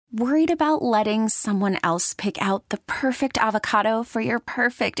Worried about letting someone else pick out the perfect avocado for your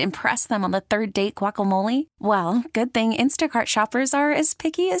perfect impress them on the third date guacamole? Well, good thing Instacart shoppers are as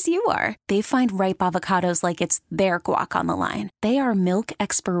picky as you are. They find ripe avocados like it's their guac on the line. They are milk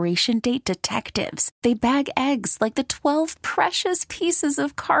expiration date detectives. They bag eggs like the 12 precious pieces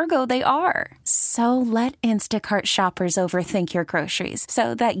of cargo they are. So let Instacart shoppers overthink your groceries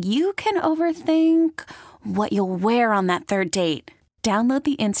so that you can overthink what you'll wear on that third date. Download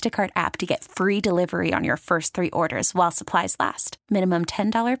the Instacart app to get free delivery on your first 3 orders while supplies last. Minimum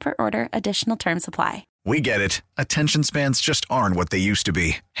 $10 per order. Additional terms apply. We get it. Attention spans just aren't what they used to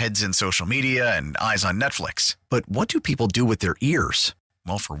be. Heads in social media and eyes on Netflix. But what do people do with their ears?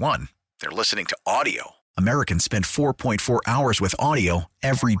 Well, for one, they're listening to audio. Americans spend 4.4 hours with audio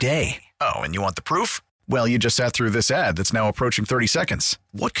every day. Oh, and you want the proof? Well, you just sat through this ad that's now approaching 30 seconds.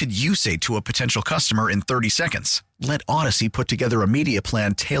 What could you say to a potential customer in 30 seconds? Let Odyssey put together a media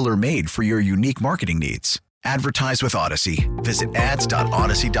plan tailor-made for your unique marketing needs. Advertise with Odyssey. Visit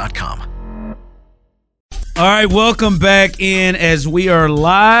ads.odyssey.com. All right, welcome back in as we are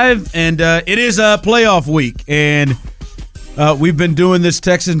live, and it is a playoff week, and we've been doing this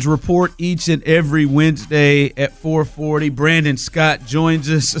Texans report each and every Wednesday at 4:40. Brandon Scott joins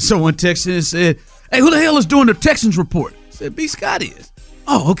us. Someone texted and said, "Hey, who the hell is doing the Texans report?" I said, B. Scott is.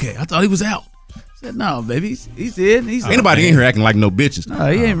 Oh, okay. I thought he was out. I said, no, baby, he's in. Ain't nobody in here acting like no bitches.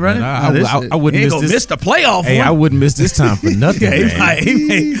 No, he ain't running. I wouldn't miss the playoff. Hey, one. I wouldn't miss this time for nothing.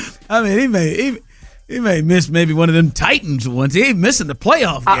 He may miss maybe one of them Titans ones. He ain't missing the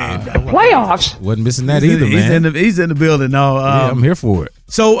playoff game. Playoffs? Wasn't missing that either, man. He's in the building. No, yeah, I'm here for it.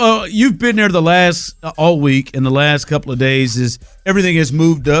 So you've been there the last all week, and the last couple of days is everything has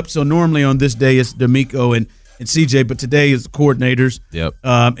moved up. So normally on this day it's D'Amico and CJ, but today is the coordinators. Yep.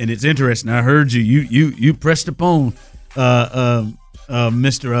 And it's interesting. I heard you pressed upon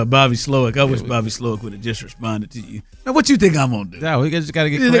Mr. Bobby Slowick. I wish Bobby Slowick would have just responded to you. Now, what you think I'm gonna do? Yeah, we just got to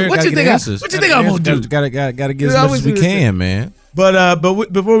get clear. What you think I'm gonna do? Got to get as much as we can, man. But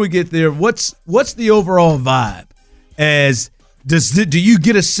before we get there, what's the overall vibe? Do you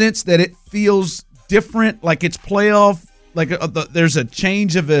get a sense that it feels different, like it's playoff? Like there's a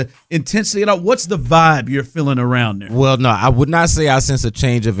change of intensity. What's the vibe you're feeling around there? Well, no, I would not say I sense a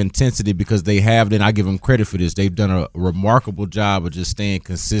change of intensity because they have, and I give them credit for this. They've done a remarkable job of just staying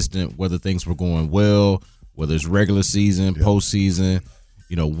consistent, whether things were going well, whether it's regular season, postseason,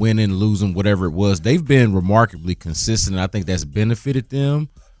 winning, losing, whatever it was. They've been remarkably consistent, and I think that's benefited them.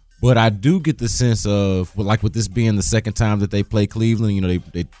 But I do get the sense of, like with this being the second time that they play Cleveland,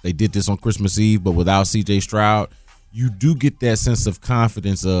 they did this on Christmas Eve, but without C.J. Stroud. You do get that sense of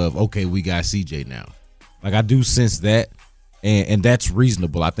confidence of, okay, we got CJ now. Like, I do sense that, and that's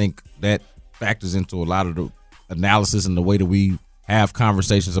reasonable. I think that factors into a lot of the analysis and the way that we have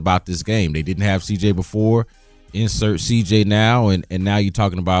conversations about this game. They didn't have CJ before. Insert CJ now, and now you're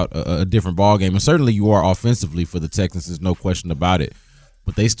talking about a different ball game. And certainly you are offensively for the Texans. There's no question about it.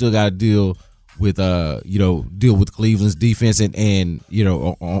 But they still got to deal with Cleveland's defense and with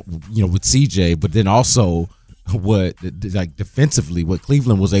CJ, but then also defensively what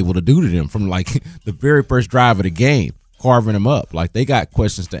Cleveland was able to do to them from like the very first drive of the game, carving them up. Like they got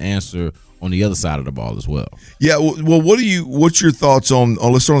questions to answer on the other side of the ball as well. Yeah, well, what's your thoughts on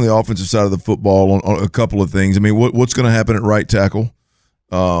let's start on the offensive side of the football on a couple of things. I mean, what's going to happen at right tackle?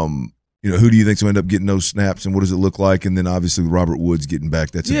 Who do you think's going to end up getting those snaps, and what does it look like? And then obviously Robert Woods getting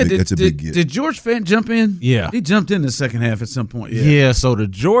back. That's a big get. Did George Fant jump in? Yeah, he jumped in the second half at some point. Yeah. So the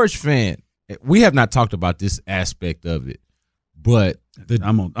George Fant, we have not talked about this aspect of it, but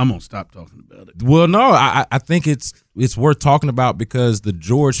I'm gonna stop talking about it. Well, no, I think it's worth talking about because the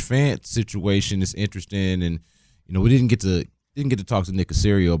George Fant situation is interesting, and we didn't get to talk to Nick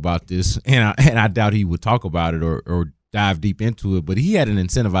Caserio about this, and I doubt he would talk about it or dive deep into it. But he had an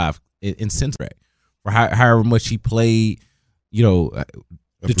incentive for however much he played,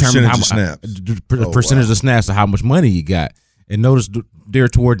 determine how much percentage of snaps or how much money he got. And notice there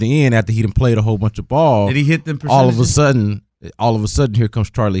toward the end, after he done played a whole bunch of ball, did he hit them percentages? All of a sudden, here comes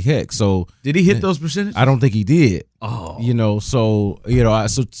Charlie Heck. So did he hit those percentages? I don't think he did. Oh, so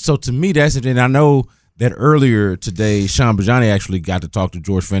to me, that's it. And I know that earlier today, Sean Bajani actually got to talk to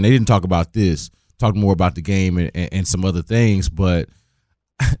George Fant. They didn't talk about this, talked more about the game and some other things. But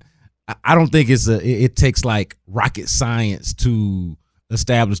I don't think it takes like rocket science to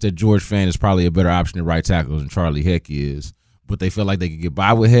establish that George Fant is probably a better option at right tackle than Charlie Heck is. But they felt like they could get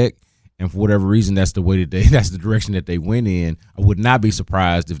by with Heck, and for whatever reason, that's the direction that they went in. I would not be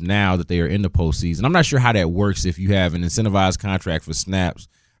surprised if now that they are in the postseason. I'm not sure how that works if you have an incentivized contract for snaps,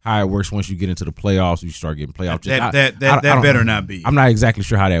 how it works once you get into the playoffs. You start getting playoff. That better not be. I'm not exactly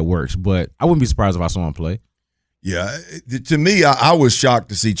sure how that works, but I wouldn't be surprised if I saw him play. Yeah, to me, I was shocked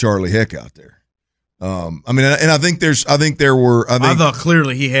to see Charlie Heck out there. I thought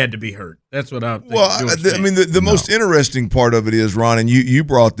clearly he had to be hurt. That's what I think. Well, the most interesting part of it is, Ron, and you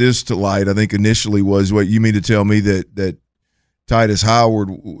brought this to light, I think initially was what you mean to tell me that Titus Howard,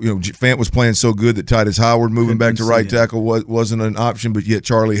 Fant was playing so good that Titus Howard moving back to right tackle wasn't an option, but yet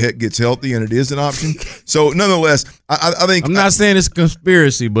Charlie Heck gets healthy and it is an option. So nonetheless, I think I'm not saying it's a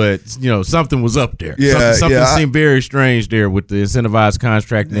conspiracy, but something was up there. Yeah, something seemed very strange there with the incentivized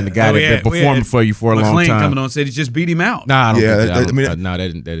contract and then the guy that performed for you for a long time. Coming on said he just beat him out. Nah, I don't think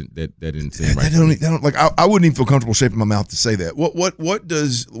that. That didn't seem right. I wouldn't even feel comfortable shaping my mouth to say that.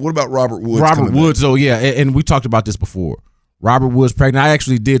 What about Robert Woods? Robert Woods. Oh yeah, and we talked about this before. Robert Woods pregnant. I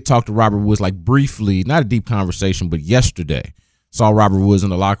actually did talk to Robert Woods briefly, not a deep conversation, but yesterday. Saw Robert Woods in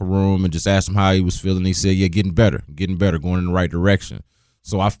the locker room and just asked him how he was feeling. He said, yeah, getting better, going in the right direction.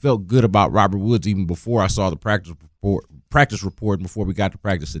 So I felt good about Robert Woods even before I saw the practice report before we got to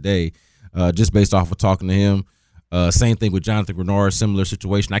practice today, just based off of talking to him. Same thing with Jonathan Grenard, similar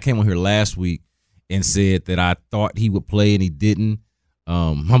situation. I came on here last week and said that I thought he would play and he didn't.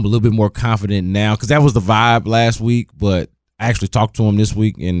 I'm a little bit more confident now because that was the vibe last week, but I actually talked to him this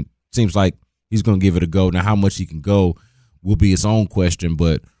week, and it seems like he's going to give it a go. Now, how much he can go will be his own question,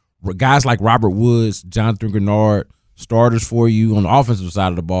 but guys like Robert Woods, Jonathan Grenard, starters for you on the offensive side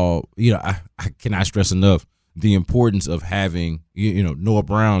of the ball, I cannot stress enough the importance of having, Noah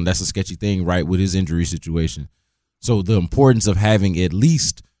Brown. That's a sketchy thing, right, with his injury situation. So the importance of having at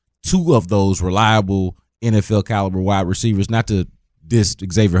least two of those reliable NFL caliber wide receivers, not to diss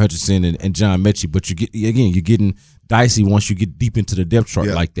Xavier Hutchinson and John Mechie, but you're getting dicey once you get deep into the depth chart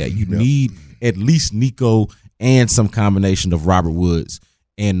like that. You need at least Nico and some combination of Robert Woods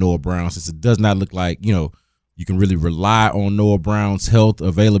and Noah Brown, since it does not look like, you can really rely on Noah Brown's health,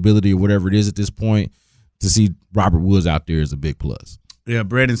 availability, or whatever it is at this point. To see Robert Woods out there is a big plus. Yeah,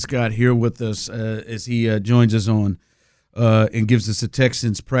 Brandon Scott here with us as he joins us on and gives us a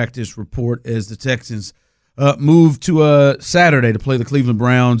Texans practice report as the Texans move to Saturday to play the Cleveland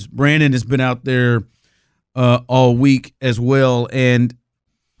Browns. Brandon has been out there all week as well. And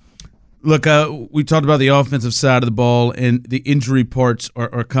look, we talked about the offensive side of the ball, and the injury parts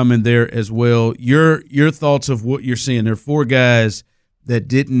are coming there as well. Your thoughts of what you're seeing? There are four guys that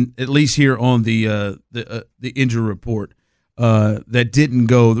didn't, at least here on the injury report, that didn't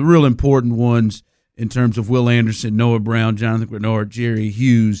go. The real important ones in terms of Will Anderson, Noah Brown, Jonathan Grenard, Jerry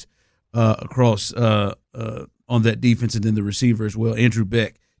Hughes across on that defense, and then the receiver as well. Andrew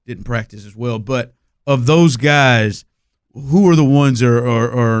Beck didn't practice as well. But of those guys, who are the ones that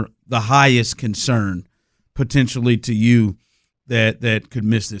are the highest concern potentially to you that could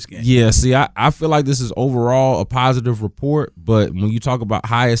miss this game? Yeah, see, I feel like this is overall a positive report, but when you talk about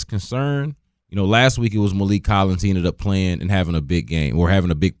highest concern, last week it was Malik Collins. He ended up playing and having a big game, or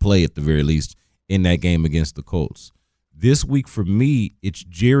having a big play at the very least, in that game against the Colts. This week for me, it's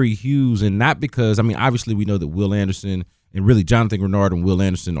Jerry Hughes, and not because, obviously we know that Will Anderson and really Jonathan Grenard and Will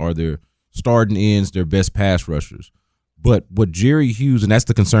Anderson are their starting ends, their best pass rushers. But what Jerry Hughes, and that's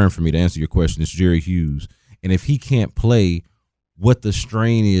the concern for me to answer your question, is Jerry Hughes. And if he can't play, what the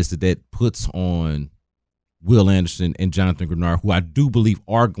strain is that puts on Will Anderson and Jonathan Grenard, who I do believe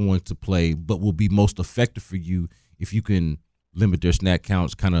are going to play, but will be most effective for you if you can limit their snap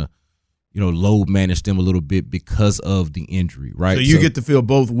counts, kind of, load manage them a little bit because of the injury, right? So you get to feel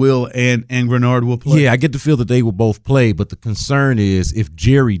both Will and Grenard will play? Yeah, I get to feel that they will both play, but the concern is if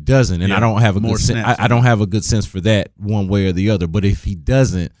Jerry doesn't, and I don't have a good I don't have a good sense for that one way or the other, but if he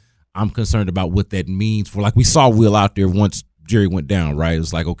doesn't, I'm concerned about what that means for, like we saw Will out there once Jerry went down, right? It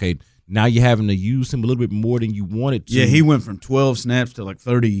was like, okay, now you're having to use him a little bit more than you wanted to. Yeah, he went from 12 snaps to like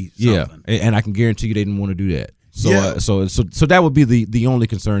 30 something. Yeah, and I can guarantee you they didn't want to do that. So, so that would be the only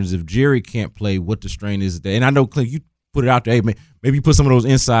concern is if Jerry can't play, what the strain is there. And I know, Clint, you put it out there. Hey, maybe you put some of those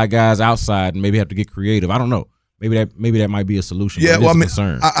inside guys outside and maybe have to get creative. I don't know. Maybe that might be a solution. Yeah, well,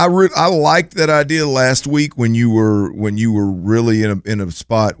 I liked that idea last week when you were really in a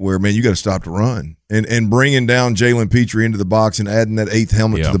spot where, man, you got to stop the run and bringing down Jalen Petrie into the box and adding that eighth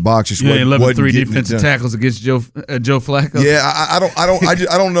helmet to the box. Just wasn't 3 defensive tackles against Joe Flacco. Yeah,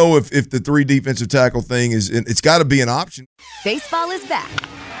 I don't know if the 3 defensive tackle thing is. It's got to be an option. Baseball is back,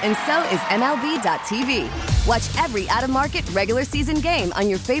 and so is MLB.tv. Watch every out-of-market regular season game on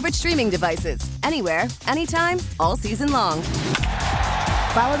your favorite streaming devices, anywhere, anytime, all season long.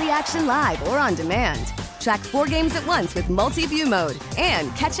 Follow the action live or on demand. Track 4 games at once with multi-view mode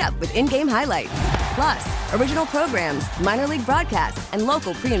and catch up with in-game highlights. Plus, original programs, minor league broadcasts, and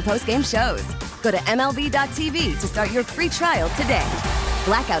local pre- and post-game shows. Go to MLB.tv to start your free trial today.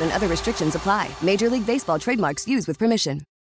 Blackout and other restrictions apply. Major League Baseball trademarks used with permission.